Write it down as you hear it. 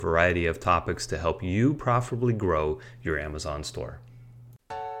variety of topics to help you profitably grow your Amazon store.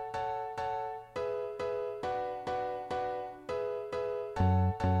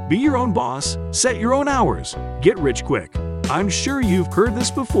 Be your own boss, set your own hours, get rich quick. I'm sure you've heard this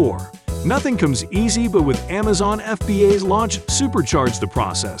before. Nothing comes easy, but with Amazon FBA's launch, supercharge the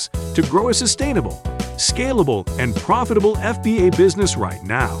process to grow a sustainable, scalable, and profitable FBA business right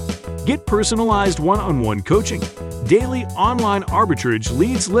now. Get personalized one-on-one coaching, daily online arbitrage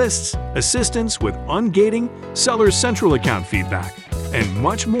leads lists, assistance with ungating, seller central account feedback, and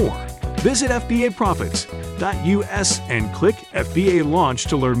much more. Visit FBAProfits.us and click FBA Launch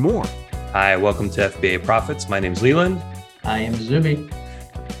to learn more. Hi, welcome to FBA Profits. My name's Leland. I am Zuby.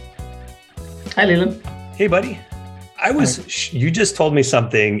 Hi, Leland. Hey, buddy. You just told me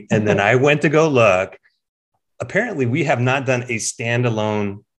something, and then I went to go look. Apparently, we have not done a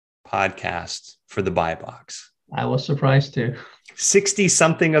standalone podcast for the buy box. I was surprised too. 60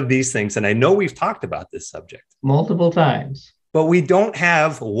 something of these things. And I know we've talked about this subject multiple times, but we don't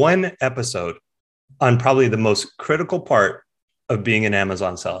have one episode on probably the most critical part of being an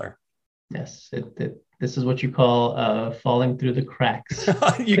Amazon seller. Yes. This is what you call falling through the cracks.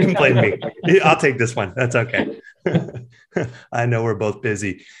 You can blame me. I'll take this one. That's okay. I know we're both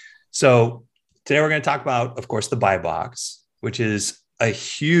busy. So today we're going to talk about, of course, the buy box, which is a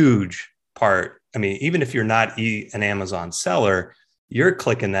huge part. I mean, even if you're not an Amazon seller, you're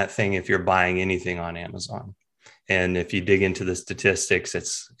clicking that thing if you're buying anything on Amazon. And if you dig into the statistics,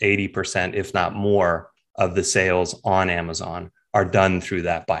 it's 80%, if not more, of the sales on Amazon are done through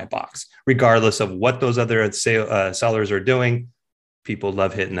that buy box. Regardless of what those other sellers are doing, people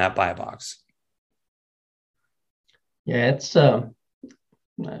love hitting that buy box. Yeah, it's for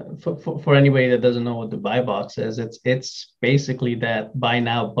anybody that doesn't know what the buy box is, it's basically that buy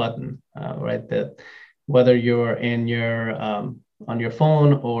now button, right? That whether you're in your on your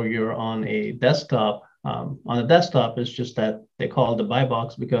phone or you're on a desktop. On a desktop, it's just that they call it the buy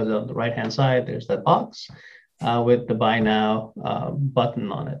box because on the right hand side there's that box with the buy now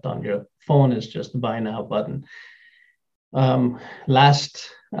button on it. On your phone is just the buy now button. Last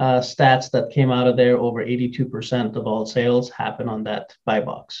stats that came out of there, over 82% of all sales happen on that buy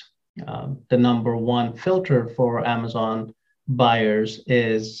box. The number one filter for Amazon buyers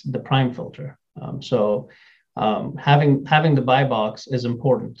is the Prime filter. So having the buy box is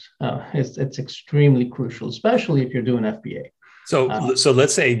important. It's extremely crucial, especially if you're doing FBA. So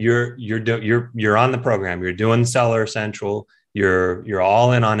let's say you're on the program, you're doing Seller Central, you're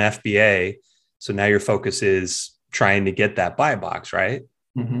all in on FBA. So now your focus is trying to get that buy box, right?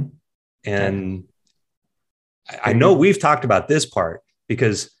 Mm-hmm. And I know we've talked about this part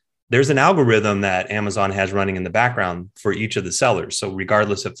because there's an algorithm that Amazon has running in the background for each of the sellers. So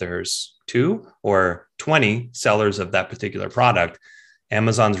regardless if there's 2 or 20 sellers of that particular product,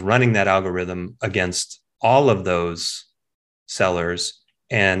 Amazon's running that algorithm against all of those sellers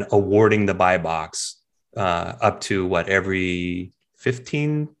and awarding the buy box up to every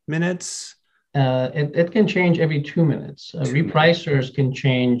 15 minutes? It can change every 2 minutes. Repricers can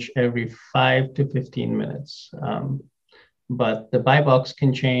change every 5 to 15 minutes. But the buy box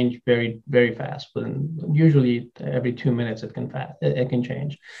can change very, very fast. But usually every 2 minutes it can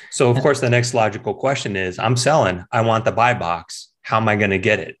change. So of course, the next logical question is, I'm selling, I want the buy box. How am I going to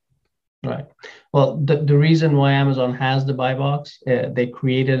get it? Right. Well, the reason why Amazon has the buy box, they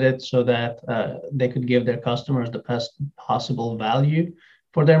created it so that they could give their customers the best possible value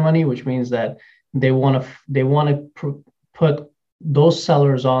for their money, which means that they want to put those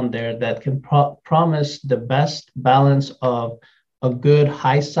sellers on there that can promise the best balance of a good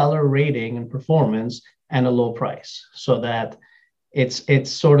high seller rating and performance and a low price, so that it's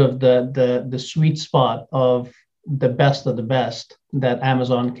sort of the sweet spot of the best that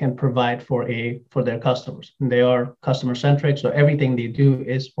Amazon can provide for their customers. And they are customer centric, so everything they do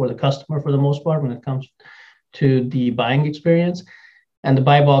is for the customer for the most part when it comes to the buying experience. And the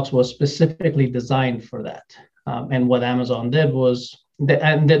buy box was specifically designed for that. And what Amazon did was,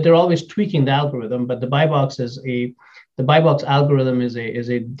 they're always tweaking the algorithm, but the buy box algorithm is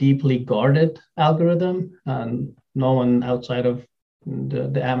a deeply guarded algorithm, and no one outside of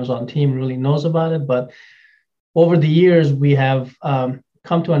the Amazon team really knows about it. But over the years, we have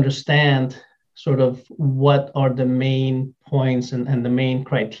come to understand sort of what are the main points and the main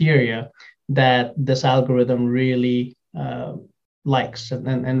criteria that this algorithm really likes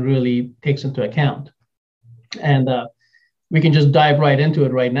and really takes into account. And we can just dive right into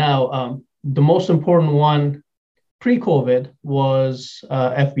it right now. The most important one pre-COVID was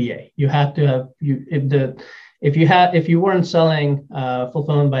FBA. You had to have if you weren't selling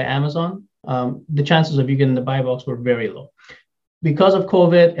fulfillment by Amazon, the chances of you getting the buy box were very low. because of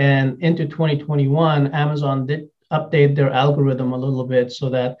COVID and into 2021, Amazon did update their algorithm a little bit so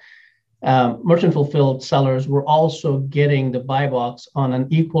that merchant fulfilled sellers were also getting the buy box on an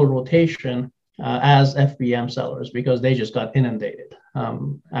equal rotation as FBM sellers, because they just got inundated.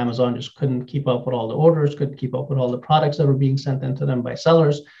 Amazon just couldn't keep up with all the orders, couldn't keep up with all the products that were being sent into them by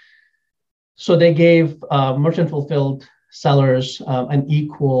sellers. So they gave merchant fulfilled sellers an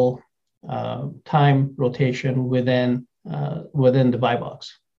equal time rotation within the buy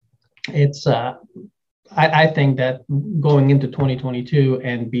box. It's I think that going into 2022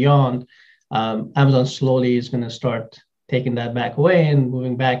 and beyond, Amazon slowly is going to start taking that back away and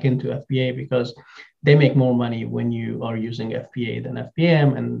moving back into FBA, because they make more money when you are using FBA than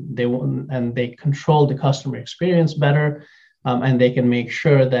FBM, and they control the customer experience better, and they can make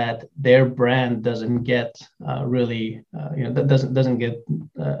sure that their brand doesn't get doesn't get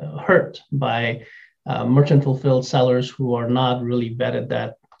hurt by merchant fulfilled sellers who are not really vetted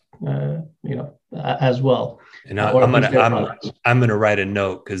that as well. And I'm gonna write a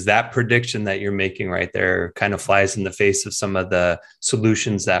note, because that prediction that you're making right there kind of flies in the face of some of the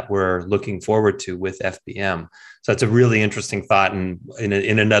solutions that we're looking forward to with FBM. So that's a really interesting thought. And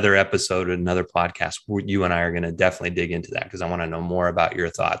in another episode, another podcast, you and I are going to definitely dig into that, because I want to know more about your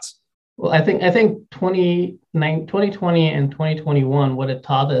thoughts. Well, I think 2020 and 2021, what it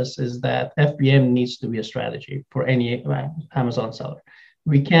taught us is that FBM needs to be a strategy for any Amazon seller.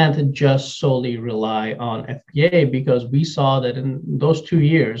 We can't just solely rely on FBA, because we saw that in those 2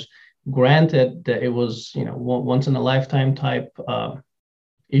 years, granted that it was once in a lifetime type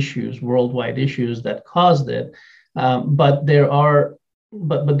issues, worldwide issues that caused it, but there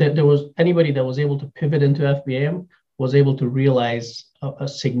was anybody that was able to pivot into FBA was able to realize a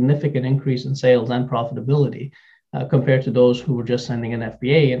significant increase in sales and profitability compared to those who were just sending an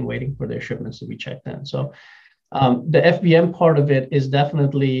FBA and waiting for their shipments to be checked in. So the FBM part of it is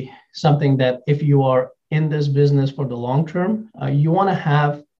definitely something that if you are in this business for the long term, you want to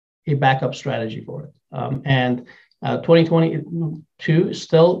have a backup strategy for it. And 2022,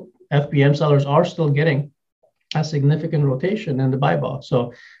 still FBM sellers are still getting a significant rotation in the buy box.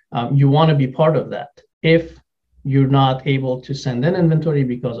 So you want to be part of that. If you're not able to send in inventory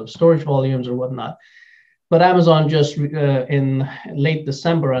because of storage volumes or whatnot. But Amazon just in late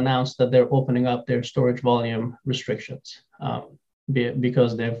December announced that they're opening up their storage volume restrictions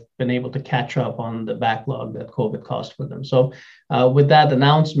because they've been able to catch up on the backlog that COVID caused for them. So with that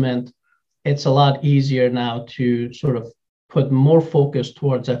announcement, it's a lot easier now to sort of put more focus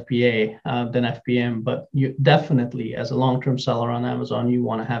towards FBA than FBM. But you definitely, as a long-term seller on Amazon, you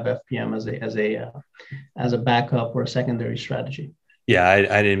want to have FBM as a backup or a secondary strategy. Yeah,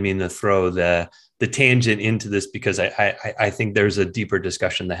 I didn't mean to throw the tangent into this, because I think there's a deeper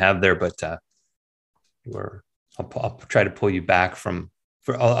discussion to have there, but I'll try to pull you back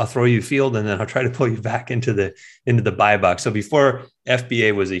I'll throw you field, and then I'll try to pull you back into the buy box. So before,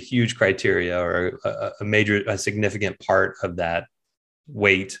 FBA was a huge criteria, or a significant part of that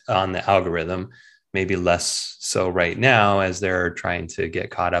weight on the algorithm, maybe less so right now as they're trying to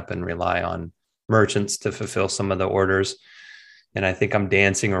get caught up and rely on merchants to fulfill some of the orders. And I think I'm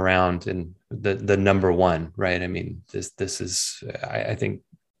dancing around in the number one, right? I mean, this is, I think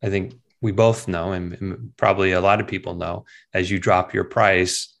we both know, and probably a lot of people know, as you drop your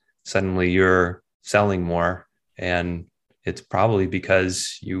price, suddenly you're selling more, and it's probably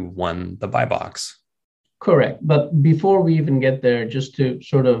because you won the buy box. Correct. But before we even get there, just to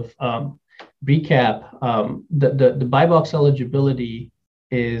sort of recap, the buy box eligibility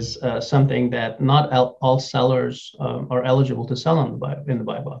is something that not all sellers are eligible to sell in the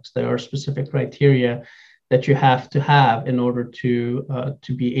buy box. There are specific criteria that you have to have in order to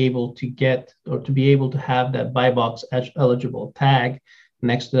be able to get, or to be able to have that buy box eligible tag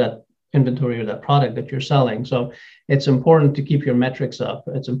next to that inventory or that product that you're selling. So it's important to keep your metrics up.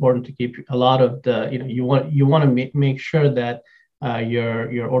 It's important to keep a lot of the, you want to make sure that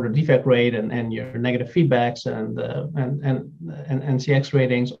your order defect rate and your negative feedbacks and NCX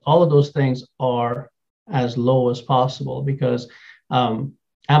ratings, all of those things are as low as possible, because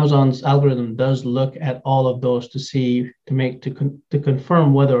Amazon's algorithm does look at all of those to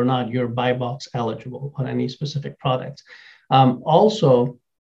confirm whether or not you're buy box eligible on any specific product. Also,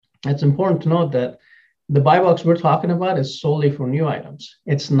 it's important to note that the buy box we're talking about is solely for new items.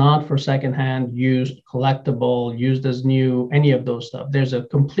 It's not for secondhand, used, collectible, used as new, any of those stuff. There's a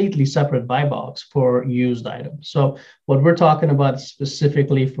completely separate buy box for used items. So what we're talking about is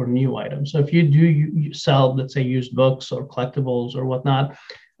specifically for new items. So if you sell, let's say, used books or collectibles or whatnot,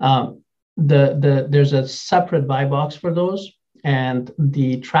 there's a separate buy box for those. and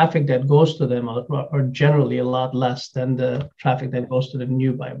the traffic that goes to them are generally a lot less than the traffic that goes to the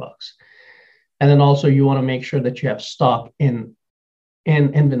new buy box. And then also you want to make sure that you have stock in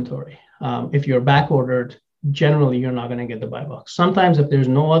inventory. If you're back ordered, generally you're not going to get the buy box. Sometimes if there's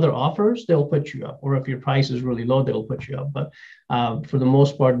no other offers, they'll put you up, or if your price is really low, they'll put you up. But for the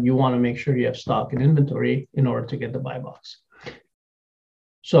most part, you want to make sure you have stock in inventory in order to get the buy box.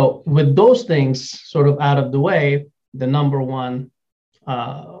 So with those things sort of out of the way, the number one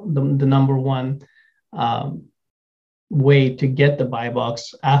way to get the buy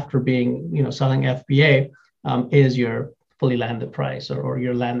box after being, selling FBA is your fully landed price, or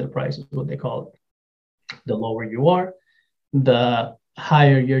your landed price is what they call it. The lower you are, the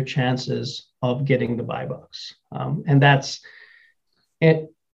higher your chances of getting the buy box. And that's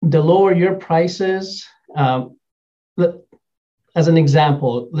it. The lower your price is, as an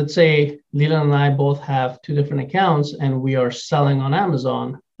example, let's say Leland and I both have two different accounts and we are selling on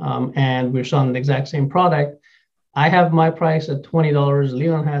Amazon, and we're selling the exact same product. I have my price at $20.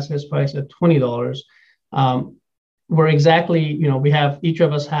 Leland has his price at $20. We're exactly, we have, each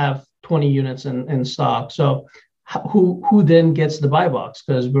of us have 20 units in stock. So who then gets the buy box?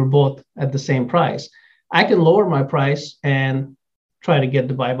 Because we're both at the same price. I can lower my price and try to get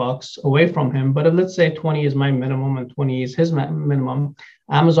the buy box away from him. But if, let's say 20 is my minimum and 20 is his minimum,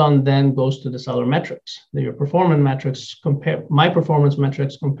 Amazon then goes to the seller metrics, your performance metrics, my performance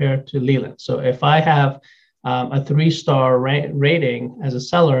metrics compared to Leland. So if I have a 3-star rating as a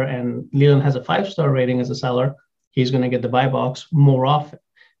seller and Leland has a 5-star rating as a seller, he's going to get the buy box more often.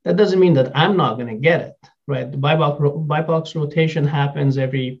 That doesn't mean that I'm not going to get it, right? The buy box rotation happens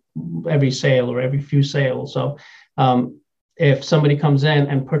every sale or every few sales. So if somebody comes in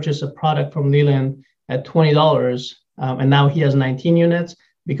and purchases a product from Leland at $20, and now he has 19 units,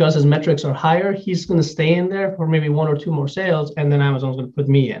 because his metrics are higher, he's going to stay in there for maybe 1 or 2 more sales, and then Amazon's going to put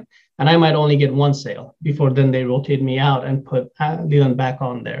me in. And I might only get 1 sale before then they rotate me out and put Leland back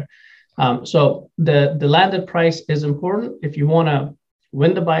on there. So the landed price is important. If you want to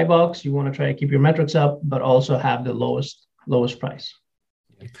win the buy box, you want to try to keep your metrics up, but also have the lowest price.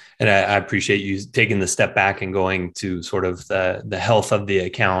 And I appreciate you taking the step back and going to sort of the health of the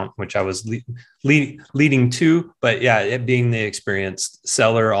account, which I was leading to. But yeah, it being the experienced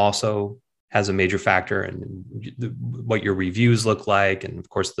seller also has a major factor in what your reviews look like. And of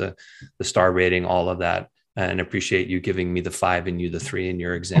course, the star rating, all of that. And appreciate you giving me the 5 and you the 3 in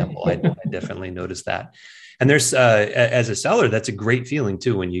your example. I definitely noticed that. And there's, as a seller, that's a great feeling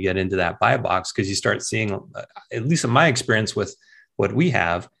too, when you get into that buy box, because you start seeing, at least in my experience with what we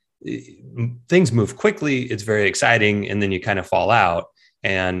have, things move quickly. It's very exciting. And then you kind of fall out.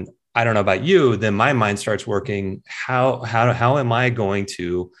 And I don't know about you, then my mind starts working. How am I going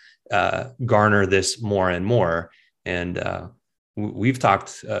to garner this more and more? And we've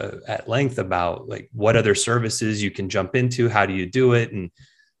talked at length about like what other services you can jump into. How do you do it? And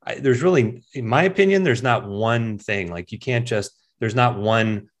there's really, in my opinion, there's not one thing. Like you can't just, there's not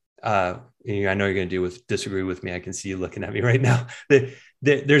one, I know you're going to disagree with me. I can see you looking at me right now.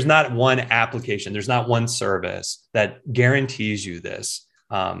 There's not one application. There's not one service that guarantees you this.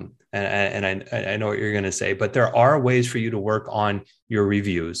 And I know what you're going to say, but there are ways for you to work on your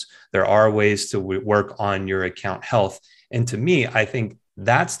reviews. There are ways to work on your account health. And to me, I think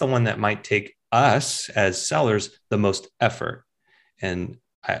that's the one that might take us as sellers the most effort. And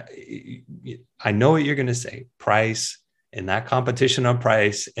I know what you're going to say, price and that competition on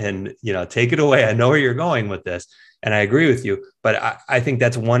price, and, take it away. I know where you're going with this, and I agree with you, but I think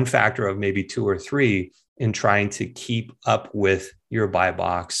that's one factor of maybe 2 or 3 in trying to keep up with your buy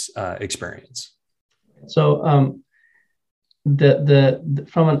box experience. So the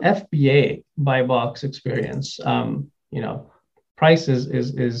from an FBA buy box experience, price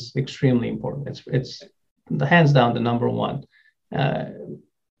is extremely important. It's the hands down the number one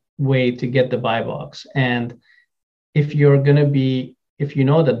way to get the buy box. And if you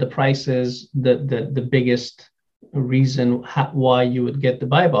know that the price is the biggest reason why you would get the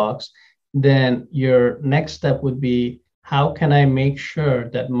buy box, then your next step would be, how can I make sure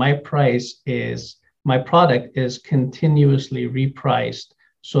that my product is continuously repriced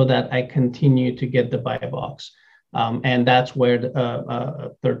so that I continue to get the buy box? And that's where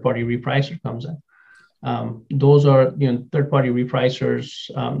the third-party repricer comes in. Those are, third-party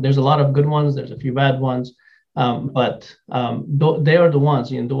repricers. There's a lot of good ones. There's a few bad ones. But they are the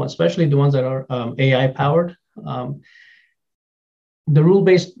ones, especially the ones that are AI powered. The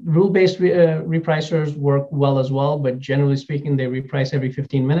rule-based repricers work well as well, but generally speaking, they reprice every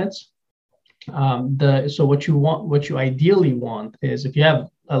 15 minutes. So what you ideally want is, if you have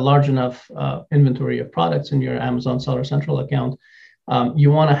a large enough inventory of products in your Amazon Seller Central account,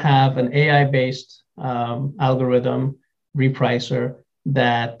 you want to have an AI-based algorithm repricer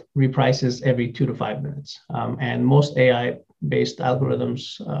that reprices every 2 to 5 minutes. And most AI-based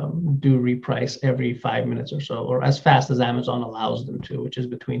algorithms do reprice every 5 minutes or so, or as fast as Amazon allows them to, which is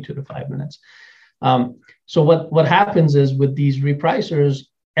between 2 to 5 minutes. So what happens is with these repricers,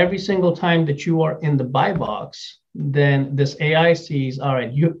 every single time that you are in the buy box, then this AI sees, all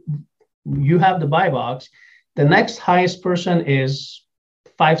right, you have the buy box. The next highest person is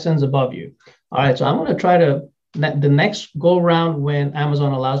 5 cents above you. All right, so I'm going to try to, the next go round when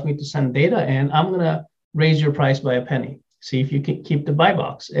Amazon allows me to send data in, I'm going to raise your price by a penny. See if you can keep the buy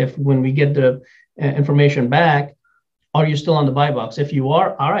box. If when we get the information back, are you still on the buy box? If you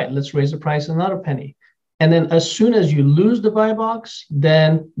are, all right, let's raise the price another penny. And then as soon as you lose the buy box,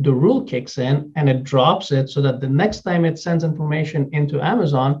 then the rule kicks in and it drops it so that the next time it sends information into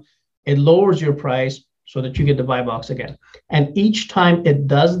Amazon, it lowers your price so that you get the buy box again. And each time it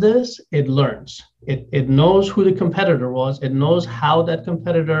does this, it learns. It knows who the competitor was. It knows how that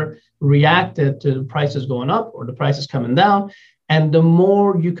competitor reacted to the prices going up or the prices coming down. And the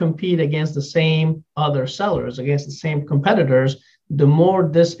more you compete against the same other sellers, against the same competitors, the more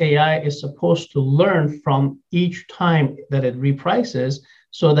this AI is supposed to learn from each time that it reprices,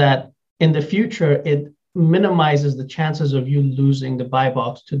 so that in the future, it minimizes the chances of you losing the buy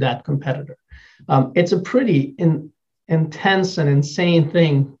box to that competitor. It's a pretty intense and insane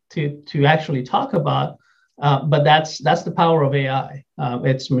thing to actually talk about, but that's the power of AI.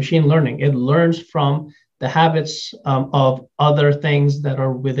 It's machine learning. It learns from the habits of other things that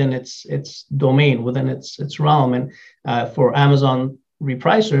are within its domain, within its realm. And for Amazon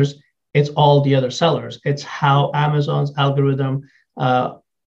repricers, it's all the other sellers. It's how Amazon's algorithm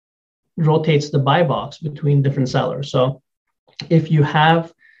rotates the buy box between different sellers. So if you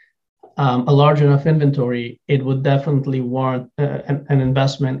have a large enough inventory, it would definitely warrant an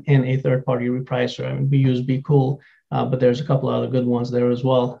investment in a third-party repricer. I mean, we use BeCool, but there's a couple of other good ones there as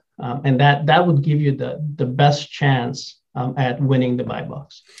well. And that would give you the best chance at winning the buy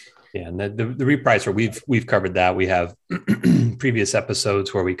box. Yeah, and the repricer, we've covered that. We have previous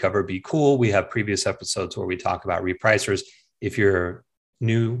episodes where we cover BeCool. We have previous episodes where we talk about repricers. If you're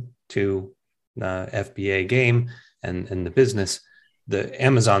new to the FBA game and the business, the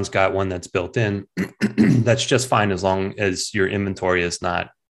Amazon's got one that's built in that's just fine as long as your inventory is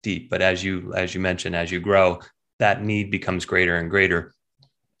not deep. But as you mentioned, as you grow, that need becomes greater and greater.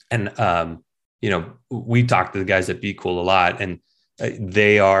 And we talk to the guys at BeCool a lot, and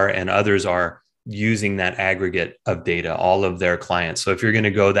they are and others are using that aggregate of data, all of their clients. So if you're going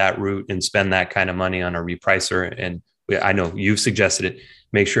to go that route and spend that kind of money on a repricer, and I know you've suggested it,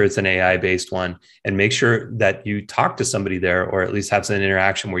 make sure it's an AI-based one, and make sure that you talk to somebody there, or at least have some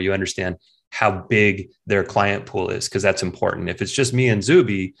interaction where you understand how big their client pool is, because that's important. If it's just me and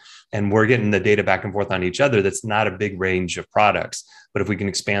Zuby and we're getting the data back and forth on each other, that's not a big range of products. But if we can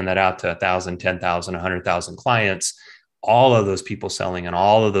expand that out to 1,000, 10,000, 100,000 clients, all of those people selling and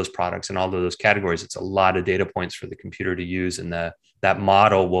all of those products and all of those categories, it's a lot of data points for the computer to use. And that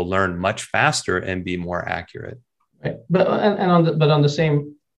model will learn much faster and be more accurate. Right. But on the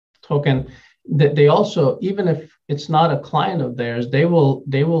same token, they also, even if it's not a client of theirs, they will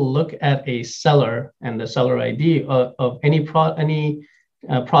look at a seller and the seller ID of any product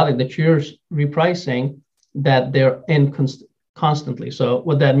that you're repricing that they're in constantly. So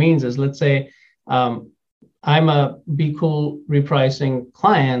what that means is, let's say I'm a BeCool repricing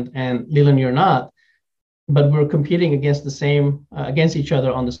client and Leland, you're not, but we're competing against each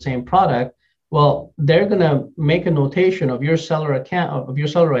other on the same product. Well, they're going to make a notation of your seller account, of your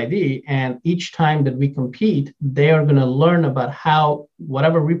seller ID. And each time that we compete, they are going to learn about how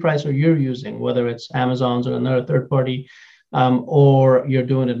whatever repricer you're using, whether it's Amazon's or another third party, or you're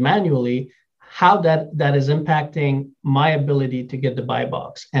doing it manually, how that is impacting my ability to get the buy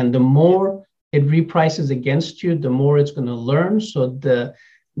box. And the more it reprices against you, the more it's going to learn. So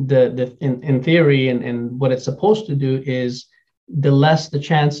in theory and what it's supposed to do is the less the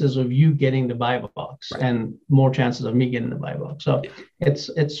chances of you getting the buy box, right, and more chances of me getting the buy box. So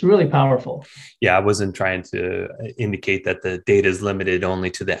it's really powerful. Yeah, I wasn't trying to indicate that the data is limited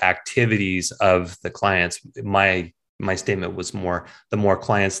only to the activities of the clients. My statement was more, the more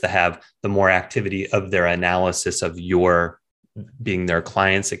clients that have, the more activity of their analysis of your being their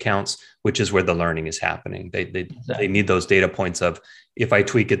clients' accounts, which is where the learning is happening. They need those data points of, if I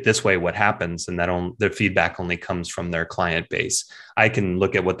tweak it this way, what happens? And their feedback only comes from their client base. I can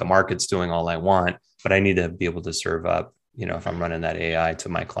look at what the market's doing all I want, but I need to be able to serve up, if I'm running that AI to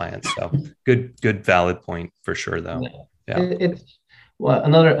my clients. So good valid point for sure, though. Yeah. Well,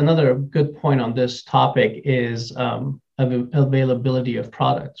 another good point on this topic is availability of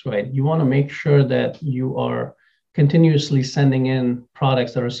products, right? You want to make sure that you are continuously sending in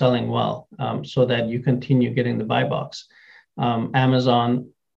products that are selling well, so that you continue getting the buy box. Amazon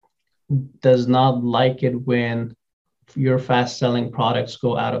does not like it when your fast selling products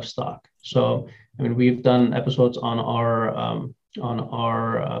go out of stock. So, I mean, we've done episodes on our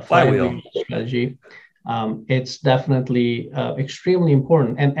flywheel strategy. It's definitely extremely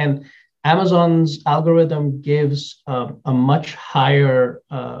important. And Amazon's algorithm gives a much higher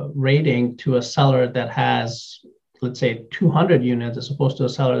rating to a seller that has, let's say, 200 units as opposed to a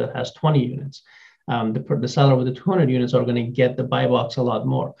seller that has 20 units. The seller with the 200 units are going to get the buy box a lot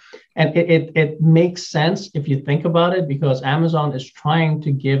more. And it makes sense if you think about it, because Amazon is trying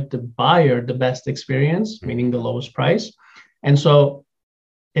to give the buyer the best experience, meaning the lowest price. And so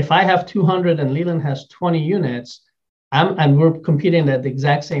if I have 200 and Leland has 20 units, and we're competing at the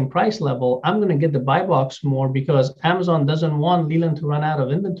exact same price level, I'm going to get the buy box more, because Amazon doesn't want Leland to run out of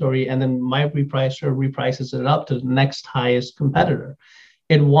inventory and then my repricer reprices it up to the next highest competitor.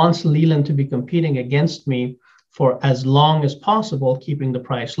 It wants Leland to be competing against me for as long as possible, keeping the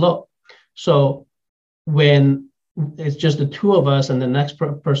price low. So when it's just the two of us and the next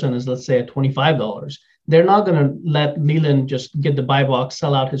person is, let's say, at $25, they're not going to let Leland just get the buy box,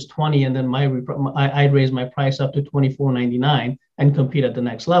 sell out his 20, and then I'd raise my price up to $24.99 and compete at the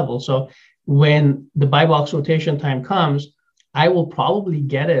next level. So when the buy box rotation time comes, I will probably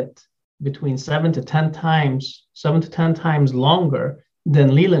get it between 7 to 10 times longer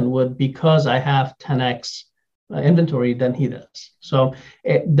than Leland would, because I have 10x inventory than he does. So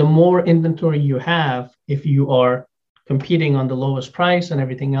the more inventory you have, if you are competing on the lowest price and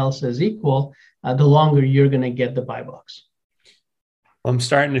everything else is equal, the longer you're going to get the buy box. I'm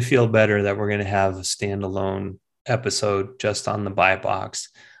starting to feel better that we're going to have a standalone episode just on the buy box.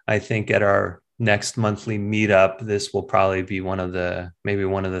 I think at our next monthly meetup, this will probably be one of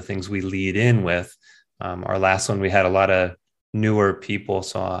the things we lead in with. Our last one, we had a lot of newer people,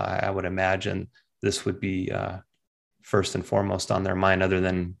 so I would imagine this would be first and foremost on their mind, other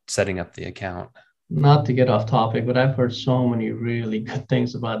than setting up the account. Not to get off topic, but I've heard so many really good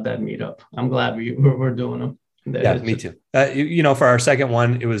things about that meetup. I'm glad we're doing them. Yeah, me too. For our second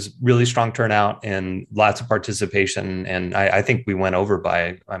one, it was really strong turnout and lots of participation. And I think we went over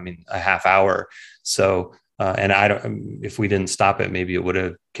by, a half hour. So, and if we didn't stop it, maybe it would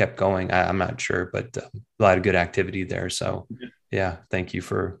have kept going. I'm not sure, but a lot of good activity there. So yeah, thank you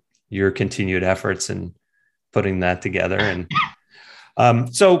for your continued efforts in putting that together.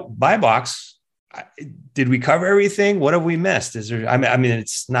 And so buy box, did we cover everything? What have we missed? Is there,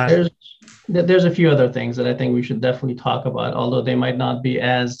 it's not. There's a few other things that I think we should definitely talk about, although they might not be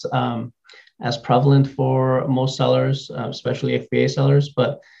as prevalent for most sellers, especially FBA sellers.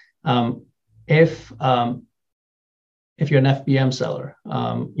 But if you're an FBM seller,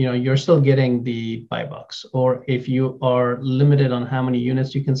 you're still getting the buy box. Or if you are limited on how many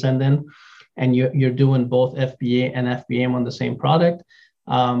units you can send in, and you're doing both FBA and FBM on the same product,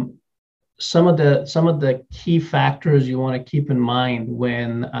 some of the key factors you want to keep in mind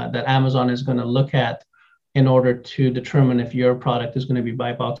when that Amazon is going to look at in order to determine if your product is going to be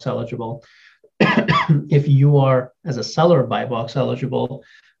buy box eligible. If you are, as a seller, buy box eligible,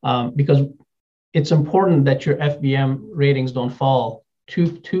 because it's important that your FBM ratings don't fall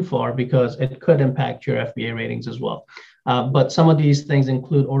too far, because it could impact your FBA ratings as well. But some of these things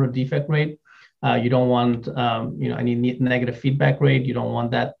include order defect rate. You don't want any negative feedback rate. You don't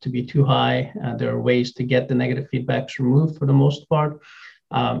want that to be too high. There are ways to get the negative feedbacks removed for the most part.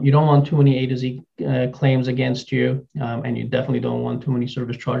 You don't want too many A to Z claims against you, and you definitely don't want too many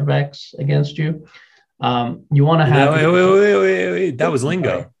service chargebacks against you. You want to have. Wait. That was lingo.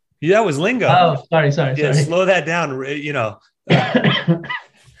 Sorry. Yeah, that was lingo. Oh, sorry. Yeah, slow that down.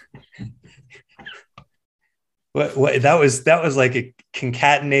 What that was like a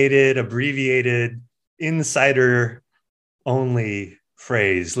concatenated, abbreviated, insider only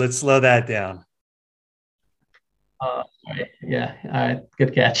phrase. Let's slow that down. Yeah. All right.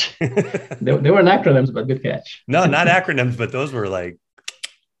 Good catch. They weren't acronyms, but good catch. No, not acronyms, but those were like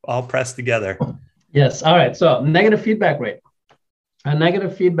all pressed together. Yes. All right. So negative feedback rate. A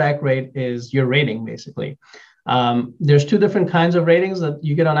negative feedback rate is your rating, basically. There's two different kinds of ratings that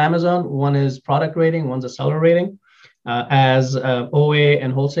you get on Amazon. One is product rating, one's a seller rating. As OA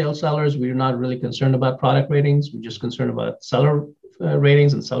and wholesale sellers, we're not really concerned about product ratings. We're just concerned about seller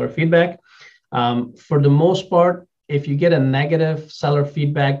ratings and seller feedback. For the most part, if you get a negative seller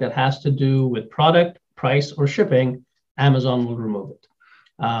feedback that has to do with product, price, or shipping, Amazon will remove it.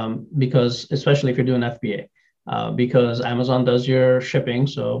 Because especially if you're doing FBA. because Amazon does your shipping,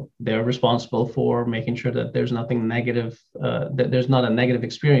 so they're responsible for making sure that there's nothing negative, that there's not a negative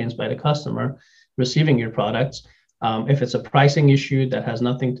experience by the customer receiving your products. If it's a pricing issue that has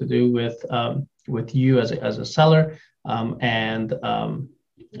nothing to do with you as a seller,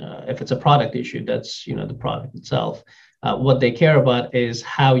 if it's a product issue, that's the product itself. What they care about is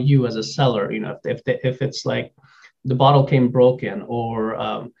how you as a seller, if it's like the bottle came broken,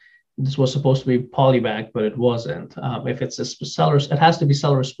 or this was supposed to be polybag, but it wasn't. If it's a seller, it has to be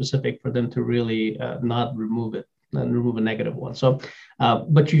seller specific for them to really not remove it and remove a negative one. So,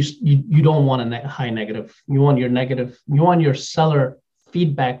 but you don't want a high negative. You want your seller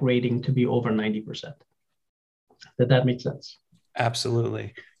feedback rating to be over 90%. Did that make sense?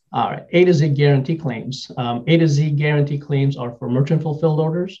 Absolutely. All right. A to Z guarantee claims. A to Z guarantee claims are for merchant fulfilled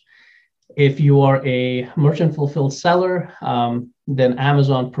orders. If you are a merchant fulfilled seller, then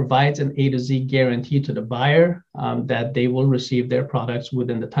Amazon provides an A to Z guarantee to the buyer that they will receive their products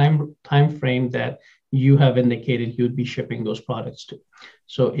within the time frame that you have indicated you'd be shipping those products to.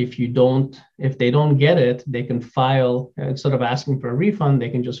 So if they don't get it, they can file, instead of asking for a refund, they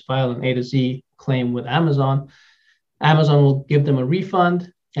can just file an A to Z claim with Amazon. Amazon will give them a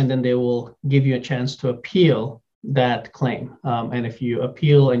refund, and then they will give you a chance to appeal that claim. And if you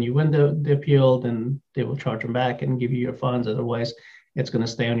appeal and you win the appeal, then they will charge them back and give you your funds. Otherwise, it's going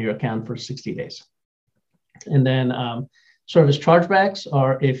to stay on your account for 60 days. And then service chargebacks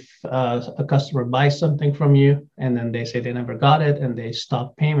are if a customer buys something from you and then they say they never got it and they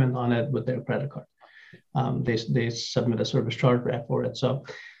stop payment on it with their credit card. They submit a service chargeback for it. So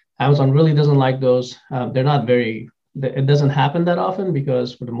Amazon really doesn't like those. It doesn't happen that often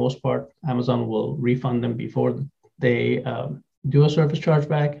because for the most part, Amazon will refund them before they do a service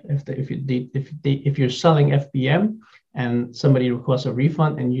chargeback. If you're selling FBM and somebody requests a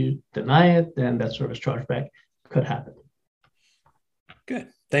refund and you deny it, then that service chargeback could happen. Good.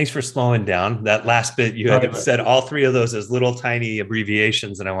 Thanks for slowing down. That last bit, you had said all three of those as little tiny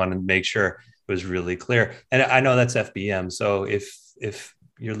abbreviations, and I wanted to make sure it was really clear. And I know that's FBM. So if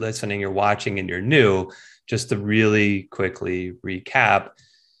you're listening, you're watching, and you're new, just to really quickly recap,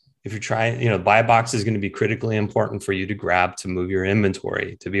 if you're trying, buy box is going to be critically important for you to grab to move your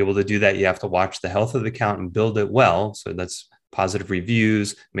inventory. To be able to do that, you have to watch the health of the account and build it well. So that's positive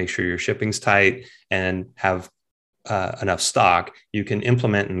reviews, make sure your shipping's tight, and have enough stock. You can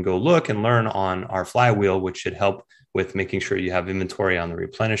implement and go look and learn on our flywheel, which should help with making sure you have inventory on the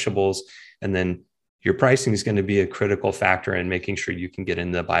replenishables. And then your pricing is going to be a critical factor in making sure you can get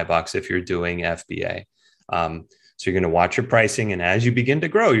in the buy box if you're doing FBA. So you're going to watch your pricing, and as you begin to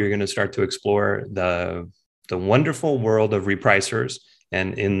grow, you're going to start to explore the wonderful world of repricers.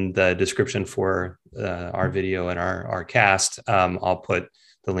 And in the description for our video and our cast, I'll put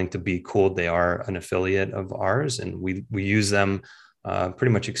the link to Be Cooled. They are an affiliate of ours, and we use them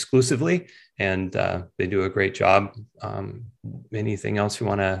pretty much exclusively, and they do a great job. Anything else you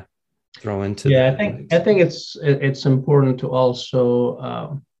want to throw into? Yeah, I think it's important to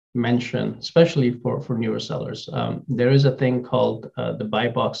also mention, especially for newer sellers, there is a thing called the buy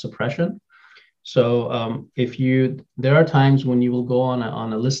box suppression. So there are times when you will go on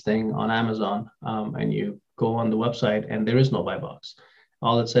a listing on Amazon and you go on the website and there is no buy box.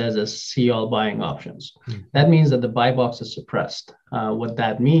 All it says is see all buying options. Mm-hmm. That means that the buy box is suppressed. What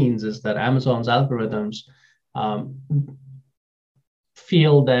that means is that Amazon's algorithms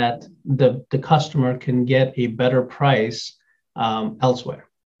feel that the customer can get a better price elsewhere.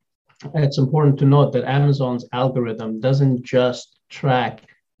 It's important to note that Amazon's algorithm doesn't just track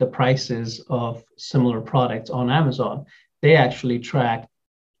the prices of similar products on Amazon. They actually track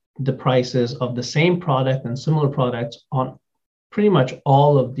the prices of the same product and similar products on pretty much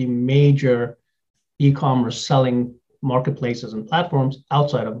all of the major e-commerce selling marketplaces and platforms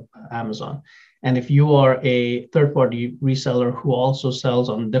outside of Amazon. And if you are a third-party reseller who also sells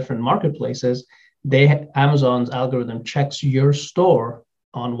on different marketplaces, Amazon's algorithm checks your store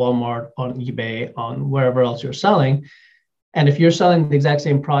on Walmart, on eBay, on wherever else you're selling. And if you're selling the exact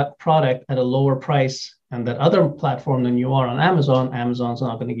same product at a lower price and that other platform than you are on Amazon, Amazon's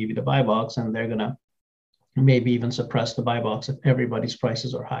not going to give you the buy box, and they're going to maybe even suppress the buy box if everybody's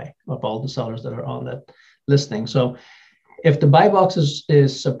prices are high of all the sellers that are on that listing. So if the buy box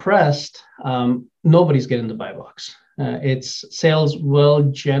is suppressed, nobody's getting the buy box. Its sales will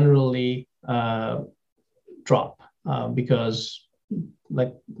generally drop because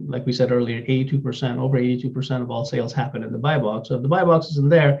like we said earlier, over 82% of all sales happen in the buy box. So if the buy box isn't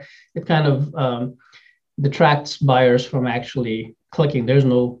there, it kind of detracts buyers from actually clicking. There's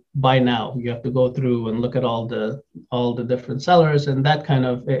no buy now. You have to go through and look at all the different sellers, and that kind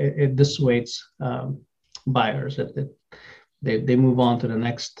of it dissuades buyers. They move on to the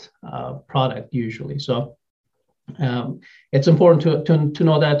next product usually. So it's important to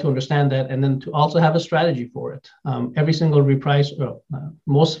know that, to understand that, and then to also have a strategy for it. Every single repricer,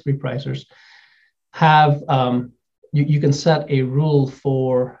 most repricers have, you can set a rule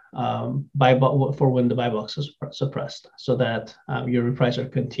for when the buy box is suppressed, so that your repricer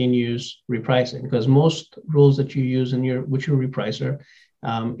continues repricing, because most rules that you use with your repricer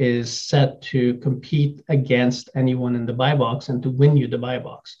is set to compete against anyone in the buy box and to win you the buy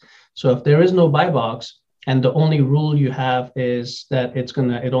box. So if there is no buy box, and the only rule you have is that it's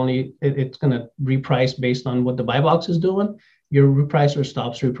gonna reprice based on what the buy box is doing, your repricer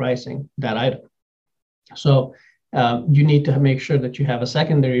stops repricing that item. So you need to make sure that you have a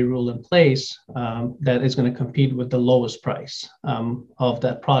secondary rule in place that is going to compete with the lowest price of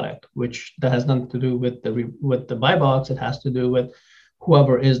that product, which that has nothing to do with the buy box. It has to do with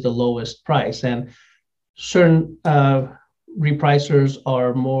whoever is the lowest price. And certain repricers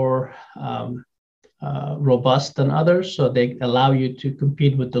are more robust than others, so they allow you to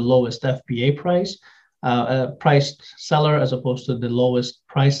compete with the lowest FBA price, priced seller, as opposed to the lowest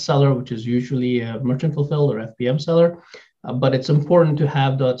price seller, which is usually a merchant fulfilled or FBM seller. But it's important to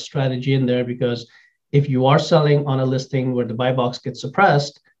have that strategy in there, because if you are selling on a listing where the buy box gets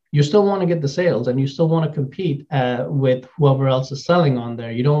suppressed, you still want to get the sales and you still want to compete with whoever else is selling on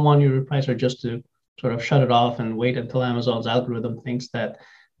there. You don't want your repricer just to sort of shut it off and wait until Amazon's algorithm thinks that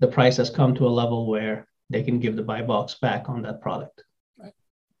the price has come to a level where they can give the buy box back on that product. Right.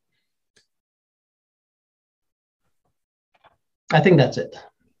 I think that's it.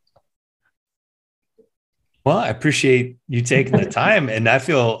 Well, I appreciate you taking the time, and I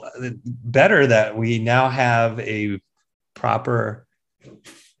feel better that we now have a proper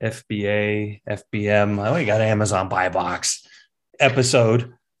FBA, FBM. We got Amazon buy box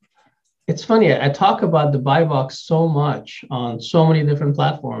episode. It's funny, I talk about the buy box so much on so many different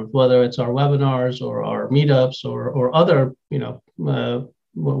platforms, whether it's our webinars or our meetups or other,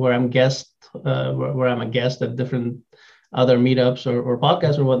 where I'm a guest at different other meetups or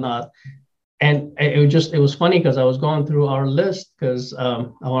podcasts or whatnot. And it was funny because I was going through our list because I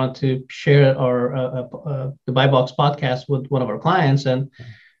wanted to share the Buy Box podcast with one of our clients, and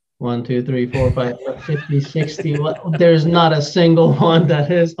 1, 2, 3, 4, 5, 50, 60. There's not a single one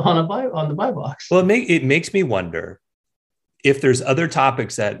that is on the buy box. Well, it makes me wonder if there's other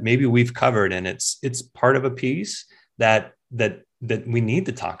topics that maybe we've covered, and it's part of a piece that we need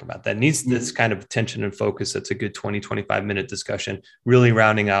to talk about, that needs this kind of attention and focus. That's a good 20, 25 minute discussion, really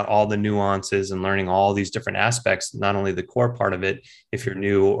rounding out all the nuances and learning all these different aspects, not only the core part of it, if you're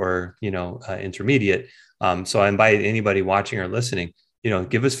new or, intermediate. So I invite anybody watching or listening,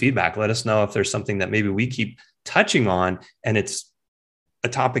 give us feedback. Let us know if there's something that maybe we keep touching on and it's a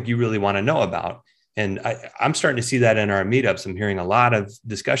topic you really want to know about. And I'm starting to see that in our meetups. I'm hearing a lot of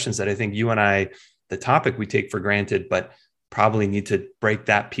discussions that I think you and I, the topic we take for granted, but probably need to break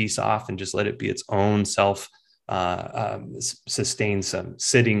that piece off and just let it be its own sustain some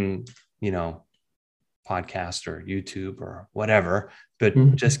sitting, podcast or YouTube or whatever,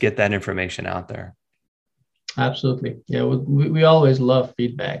 but just get that information out there. Absolutely. Yeah. We always love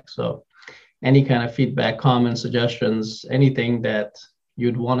feedback. So any kind of feedback, comments, suggestions, anything that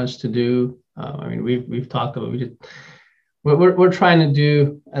you'd want us to do. We've talked about, we're trying to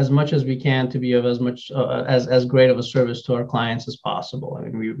do as much as we can to be of as much as great of a service to our clients as possible.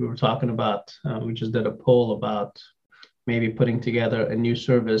 We were talking about, we just did a poll about maybe putting together a new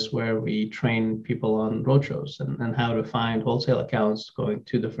service where we train people on roadshows and how to find wholesale accounts going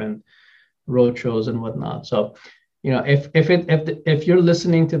to different roadshows and whatnot. So, if you're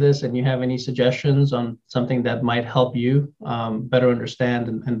listening to this and you have any suggestions on something that might help you better understand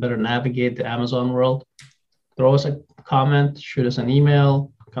and better navigate the Amazon world, throw us a comment, shoot us an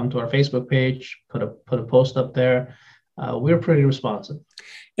email, come to our Facebook page, put a post up there. We're pretty responsive.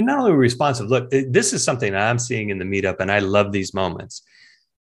 And not only responsive, look, this is something that I'm seeing in the meetup, and I love these moments.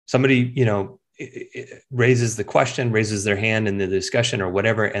 Somebody, raises the question, raises their hand in the discussion or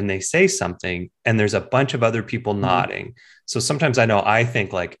whatever, and they say something, and there's a bunch of other people nodding. So sometimes I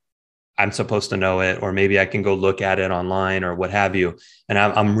think like I'm supposed to know it, or maybe I can go look at it online or what have you. And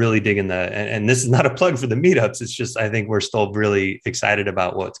I'm really digging and this is not a plug for the meetups. It's just, I think we're still really excited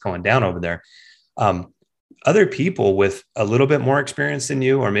about what's going down over there. Other people with a little bit more experience than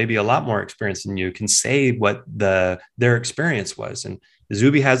you, or maybe a lot more experience than you, can say what their experience was. And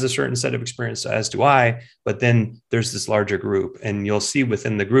Zuby has a certain set of experience, as do I, but then there's this larger group, and you'll see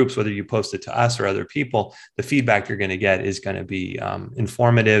within the groups, whether you post it to us or other people, the feedback you're going to get is going to be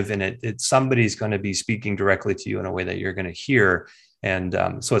informative, and somebody's going to be speaking directly to you in a way that you're going to hear. And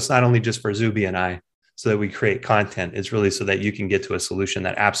so it's not only just for Zuby and I. so that we create content. It's really so that you can get to a solution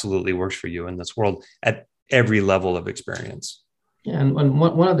that absolutely works for you in this world at every level of experience. Yeah, and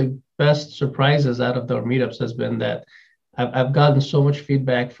one of the best surprises out of our meetups has been that I've gotten so much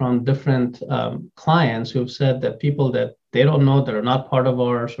feedback from different clients who've said that people that they don't know, that are not part of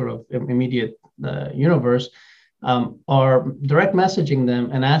our sort of immediate universe, are direct messaging them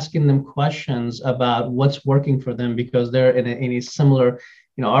and asking them questions about what's working for them, because they're in a similar,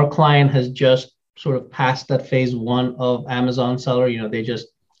 our client has just sort of passed that phase one of Amazon seller. They just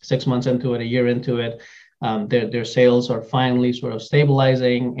 6 months into it, a year into it, their sales are finally sort of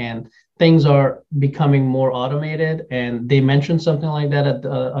stabilizing and things are becoming more automated. And they mentioned something like that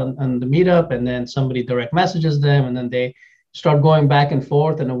on the meetup, and then somebody direct messages them, and then they start going back and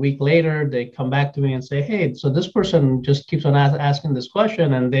forth. And a week later, they come back to me and say, hey, so this person just keeps on asking this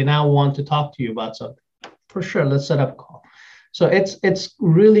question, and they now want to talk to you about something. For sure, let's set up a call. So it's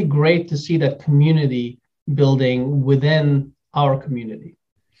really great to see that community building within our community.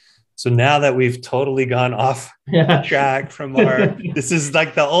 So now that we've totally gone off track from this is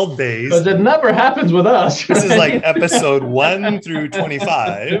like the old days. Because it never happens with us. This is like episode 1 through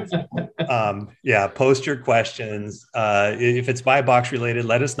 25. Post your questions. If it's buy box related,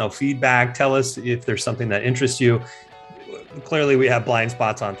 let us know feedback. Tell us if there's something that interests you. Clearly, we have blind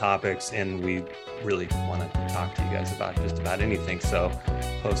spots on topics, and we really want to talk to you guys about just about anything. So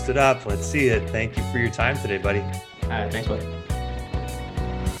post it up. Let's see it. Thank you for your time today, buddy. Thanks, buddy.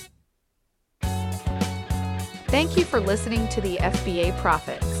 Thank you for listening to the FBA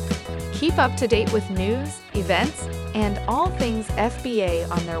Profits. Keep up to date with news, events, and all things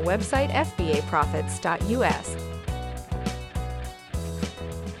FBA on their website, fbaprofits.us.